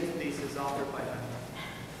civilizations thesis offered by Huntington.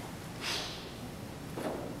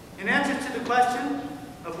 In answer to the question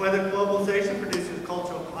of whether globalization produces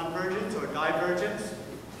cultural convergence or divergence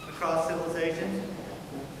across civilizations,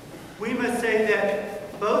 we must say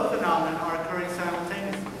that both phenomena are occurring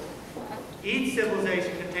simultaneously. Each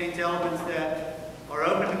civilization contains elements that are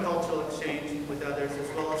open to cultural exchange with others, as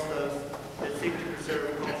well as those that seek to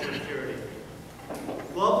preserve cultural purity.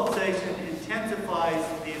 Globalization intensifies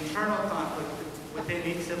the internal conflict within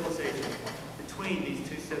each civilization between these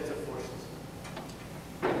two sets of forces.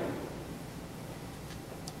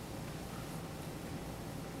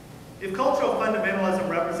 If cultural fundamentalism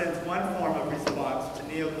represents one form of response to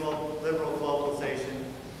neoliberal globalization,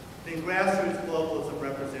 then grassroots globalism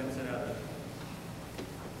represents another.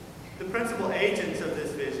 The principal agents of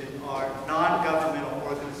this vision are non-governmental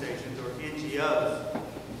organizations, or NGOs,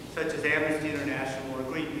 such as Amnesty International or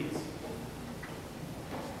Greenpeace.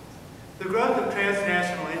 The growth of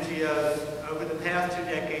transnational NGOs over the past 2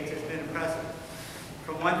 decades has been impressive,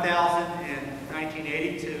 from 1,000 in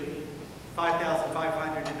 1980 to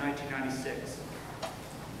 5,500 in 1996.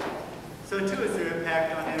 So too is their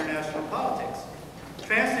impact on international politics.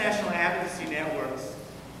 Transnational advocacy networks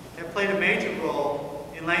have played a major role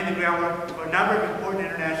in laying the groundwork for a number of important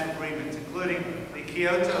international agreements, including the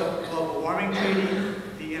Kyoto Global Warming Treaty,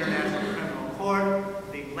 the International Criminal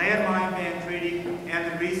Court, the Landmine Ban Treaty,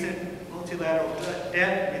 and the recent multilateral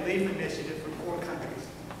debt relief initiative for 4 countries.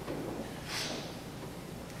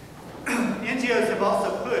 NGOs have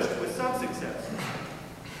also pushed, with some success,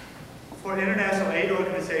 for international aid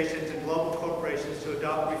organizations and global corporations to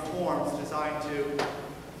adopt reforms designed to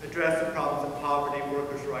address the problems of poverty,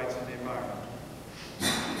 workers' rights, and the environment.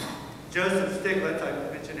 Joseph Stiglitz,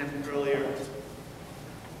 I mentioned him earlier,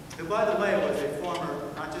 who, by the way, was a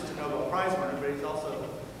former, not just a Nobel Prize winner, but he's also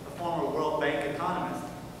a former World Bank economist.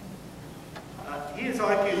 He has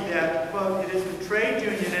argued that, quote, it is the trade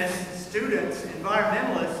unionists, students,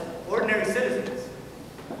 environmentalists, ordinary citizens,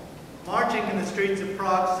 marching in the streets of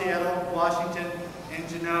Prague, Seattle, Washington, and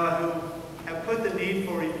Genoa, who have put the need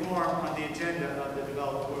for reform on the agenda of the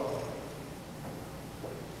developed world.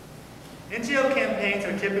 NGO campaigns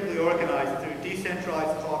are typically organized through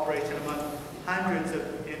decentralized cooperation among hundreds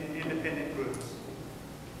of independent groups.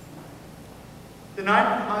 The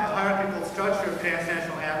non-hierarchical structure of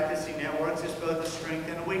transnational advocacy networks is both a strength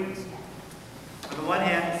and a weakness. On the one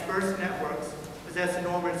hand, dispersed networks possess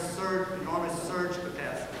enormous surge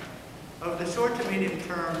capacity. Over the short to medium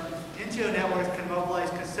term, NGO networks can mobilize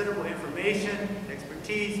considerable information,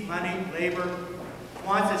 expertise, money, labor,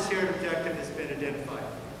 once a shared objective has been identified.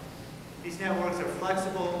 These networks are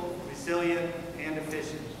flexible, resilient, and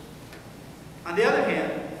efficient. On the other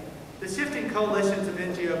hand, the shifting coalitions of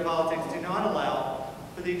NGO politics do not allow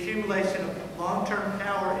for the accumulation of long-term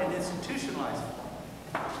power and institutionalized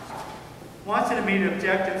form. Once an immediate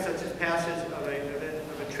objective, such as passage of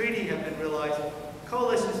a treaty, have been realized,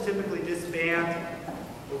 coalitions typically disband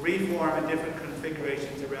or reform in different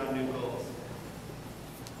configurations around new goals.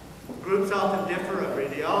 Groups often differ over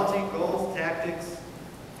ideology, goals, tactics,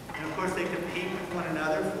 and of course they compete with one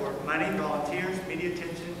another for money, volunteers, media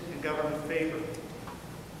attention, and government favor.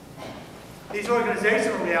 These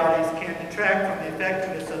organizational realities can detract from the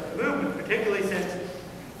effectiveness of the movement, particularly since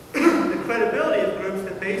the credibility of groups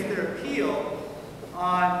that base their appeal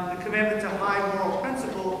on the commitment to high moral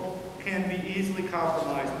principle can be easily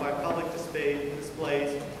compromised by public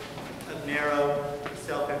displays of narrow,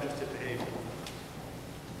 self-interested behavior.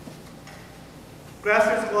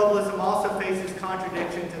 Grassroots globalism also faces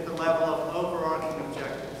contradictions at the level of overarching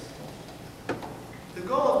objectives. The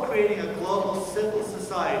goal of creating a global civil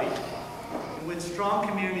society in which strong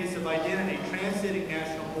communities of identity transcending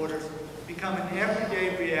national borders become an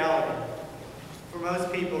everyday reality for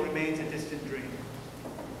most people remains a distant dream.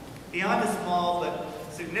 Beyond a small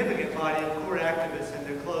but significant body of core activists and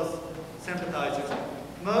their close sympathizers,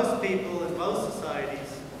 most people in most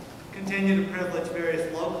societies continue to privilege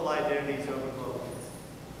various local identities over global ones.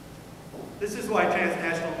 This is why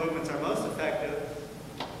transnational movements are most effective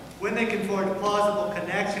when they can forge plausible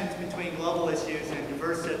connections between global issues and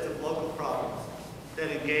diverse sets of local problems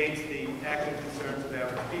that engage the active concerns of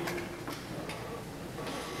average people.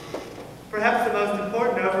 Perhaps the most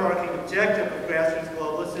important overarching objective of grassroots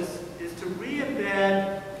globalists is to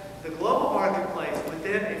re-embed the global marketplace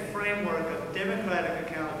within a framework of democratic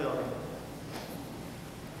accountability.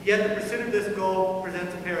 Yet the pursuit of this goal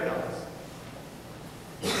presents a paradox.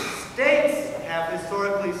 States have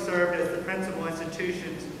historically served as the principal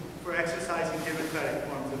institutions for exercising democratic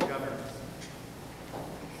forms of governance.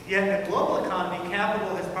 Yet in a global economy,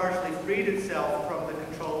 capital has partially freed itself from the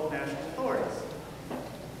control of national authorities.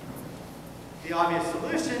 The obvious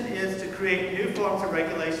solution is to create new forms of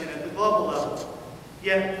regulation at the global level.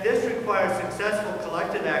 Yet this requires successful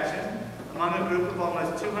collective action among a group of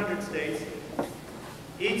almost 200 states,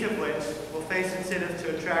 each of which will face incentives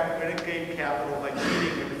to attract renegade capital by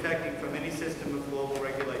cheating or defecting from any system of global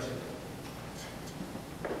regulation.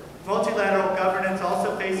 Multilateral governance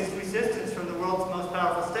also faces resistance from the world's most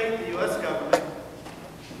powerful state, the U.S. government,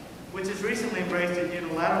 which has recently embraced a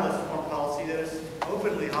unilateralist foreign policy that is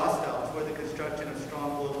openly hostile toward the construction of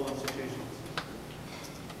strong global institutions.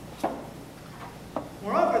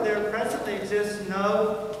 Moreover, there presently exists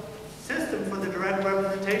no system for the direct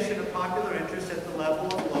representation of popular interests at the level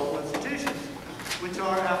of global institutions, which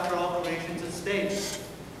are, after all, creations of states,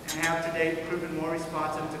 and have to date proven more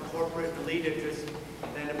responsive to corporate elite interests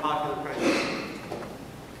than to popular prejudice.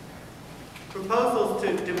 Proposals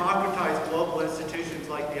to democratize global institutions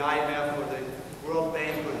like the IMF or the World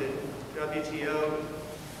Bank or the WTO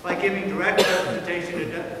by giving direct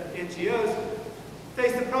representation to NGOs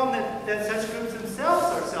face the problem that such groups themselves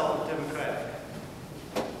are seldom democratic.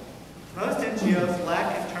 Most NGOs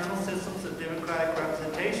lack internal systems of democratic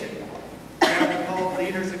representation and have to hold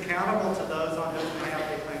leaders accountable to those on whose behalf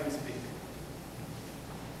they claim to speak.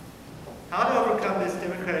 How to overcome this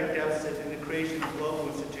democratic deficit in the creation of global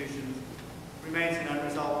institutions remains an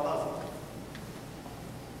unresolved puzzle.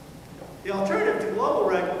 The alternative to global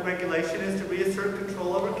regulation is to reassert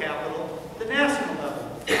control over capital at the national level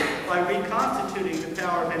by reconstituting the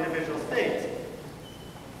power of individual states.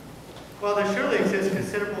 While there surely exists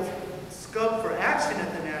considerable scope for action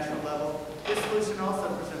at the national level, this solution also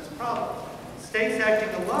presents a problem. States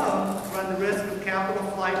acting alone run the risk of capital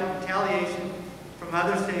flight and retaliation from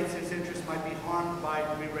other states whose interests might be harmed by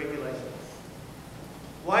re-regulation.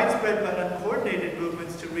 Widespread but uncoordinated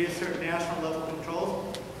movements to reassert national level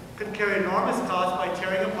controls could carry enormous costs by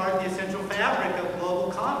tearing apart the essential fabric of global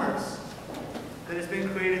commerce that has been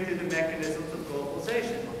created through the mechanisms of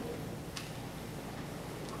globalization.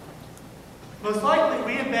 Most likely,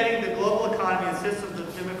 re-embedding the global economy in systems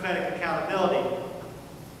of democratic accountability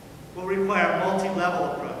will require a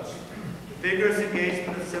multi-level approach. Vigorous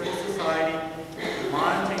engagement of civil society,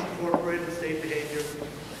 monitoring corporate and state behavior,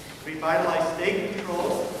 revitalize state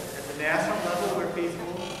controls at the national level where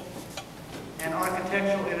feasible, and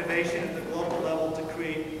architectural innovation at the global level to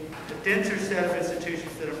create a denser set of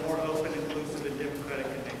institutions that are more open, inclusive, and democratic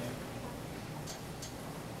in nature.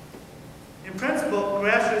 In principle,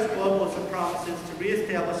 grassroots globalism promises to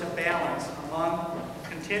reestablish a balance among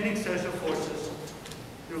contending social forces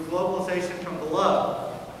through globalization from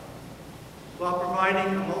below, while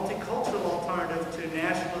providing a multicultural alternative to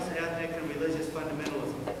nationalist, ethnic, and religious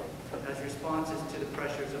fundamentalism as responses to the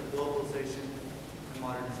pressures of globalization and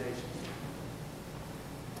modernization.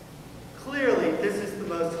 Clearly, this is the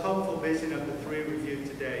most hopeful vision of the three reviewed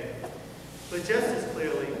today. But just as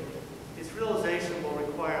clearly, its realization will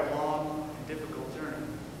require a long and difficult journey.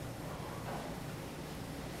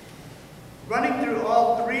 Running through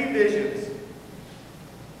all three visions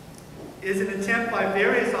is an attempt by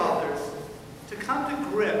various authors to come to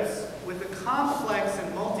grips with the complex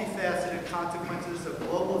and multifaceted consequences of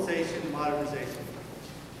globalization and modernization.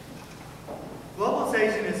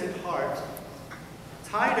 Globalization is at heart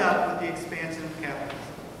tied up with the expansion of capitalism.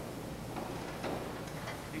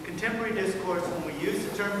 In contemporary discourse, when we use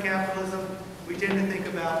the term capitalism, we tend to think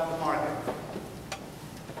about the market,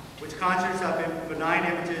 which conjures up benign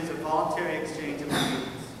images of voluntary exchange of goods.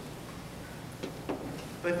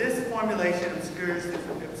 But this formulation obscures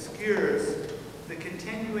the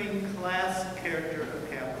continuing class character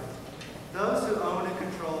of capitalism. Those who own and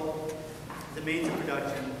control the means of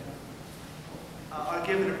production are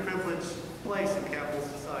given a privileged place in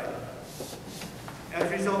capitalist society.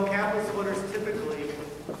 As a result, capitalist orders typically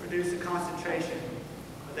produce a concentration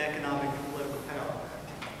of economic and political power.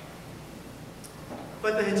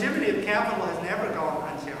 But the hegemony of capital has never gone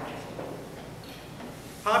unchallenged.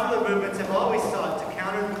 Popular movements have always sought to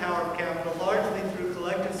counter the power of capital largely through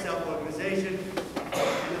collective self-organization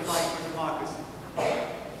and the fight for democracy.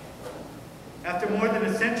 After more than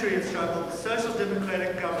a century of struggle, the social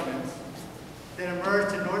democratic governments that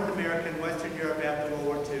emerged in North America and Western Europe after World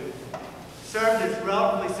War II served as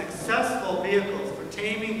relatively successful vehicles for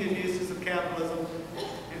taming the abuses of capitalism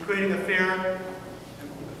and creating fair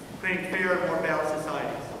and more balanced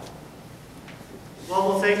societies.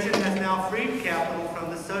 Globalization has now freed capital from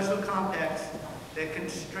the social compacts that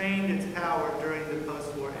constrained its power during the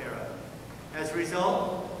post-war era. As a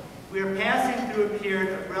result, we are passing through a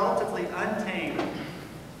period of relatively untamed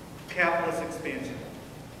capitalist expansion.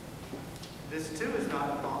 This too is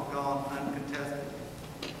not gone uncontested.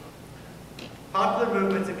 Popular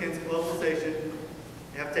movements against globalization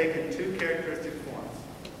have taken two characteristic forms.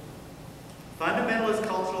 Fundamentalist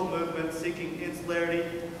cultural movements seeking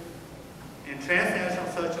insularity and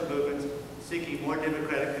transnational social movements seeking more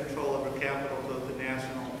democratic control over capital, both the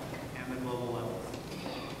national and the global levels.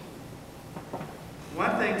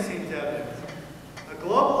 One thing seems evident. A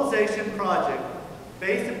globalization project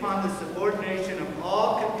based upon the subordination of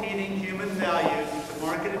all competing human values to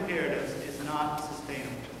market imperatives is not sustainable.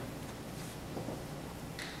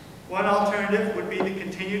 One alternative would be the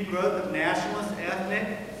continued growth of nationalist,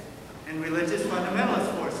 ethnic, and religious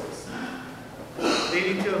fundamentalist forces,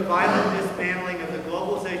 leading to a violent dismantling of the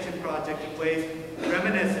globalization project in ways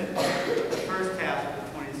reminiscent of the first half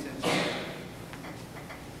of the 20th century.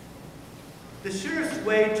 The surest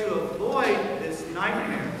way to avoid this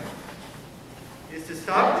nightmare is to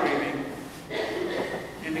stop dreaming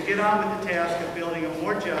and to get on with the task of building a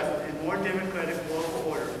more just and more democratic global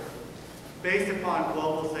order based upon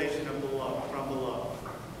globalization from below.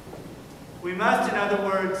 We must, in other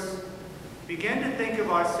words, begin to think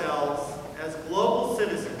of ourselves as global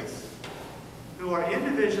citizens who are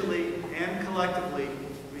individually and collectively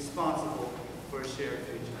responsible for a shared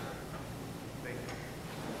future.